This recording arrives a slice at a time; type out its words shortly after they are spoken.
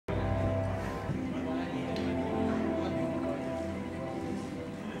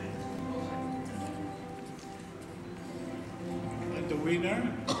winner.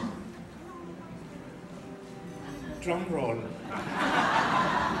 Drum roll.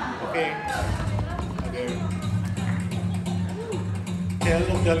 Okay. Okay.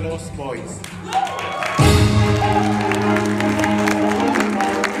 Tale of the Lost Boys.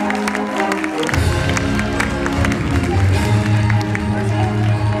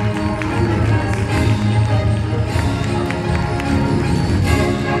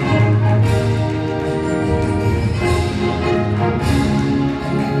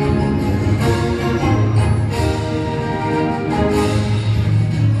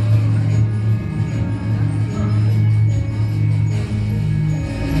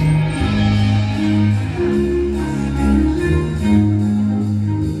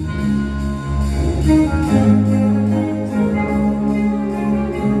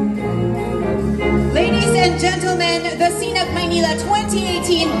 Ladies and gentlemen, the Sinag Maynila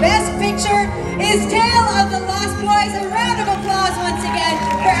 2018 Best Picture is Tale of the Lost Boys. A round of applause once again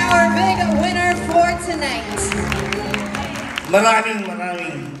for our big winner for tonight.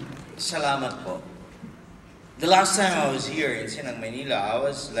 Maraming salamat po. The last time I was here in Sinag Maynila, I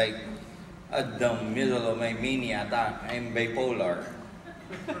was like at the middle of my mania attack. I'm bipolar.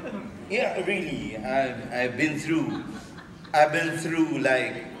 Yeah, really. I've been through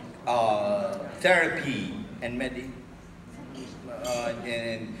like therapy and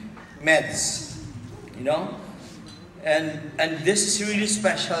meds, you know, and this is really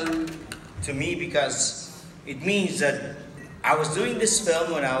special to me because it means that I was doing this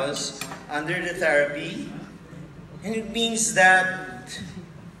film when I was under the therapy, and it means that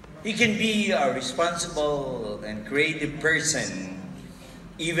you can be a responsible and creative person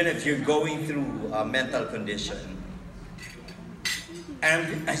even if you're going through a mental condition.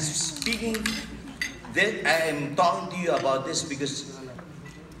 And I'm talking to you about this because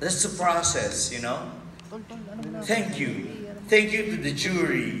that's the process, you know. Thank you to the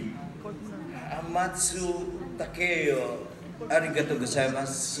jury. Amatsu Takeo, arigato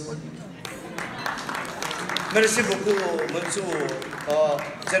gozaimasu. Merci beaucoup, Matsu,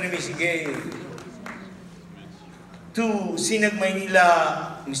 Sanimisigay. To Sinag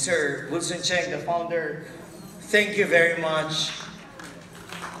Maynila, Mr. Wilson Cheng, the founder, thank you very much.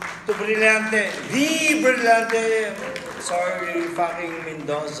 To Brillante, the Brillante, sorry, fucking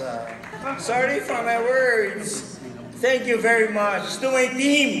Mendoza. Sorry for my words. Thank you very much. To my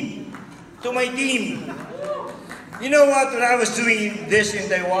team. You know what, when I was doing this in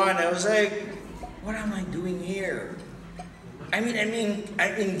Taiwan, I was like, what am I doing here? I mean,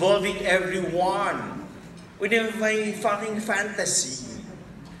 I'm involving everyone within my fucking fantasy.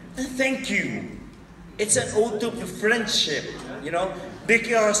 And thank you. It's an ode to friendship, you know,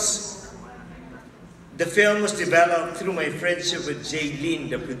 because the film was developed through my friendship with Jaylin,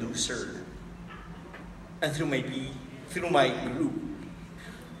 the producer, and through my group.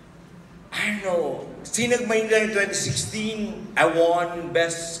 I don't know, Sinag Maynila in 2016, I won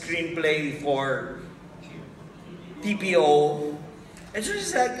Best Screenplay for TPO. It's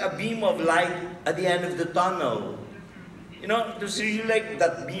just like a beam of light at the end of the tunnel. You know, it was really like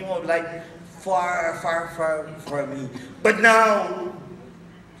that beam of light far from me. But now,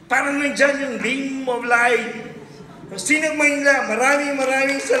 parang nandyan yung beam of light. Sinag Maynila,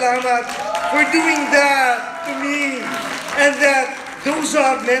 maraming salamat for doing that to me. And that those who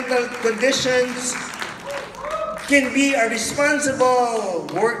have mental conditions can be a responsible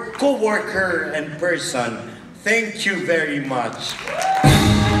co-worker and person. Thank you very much.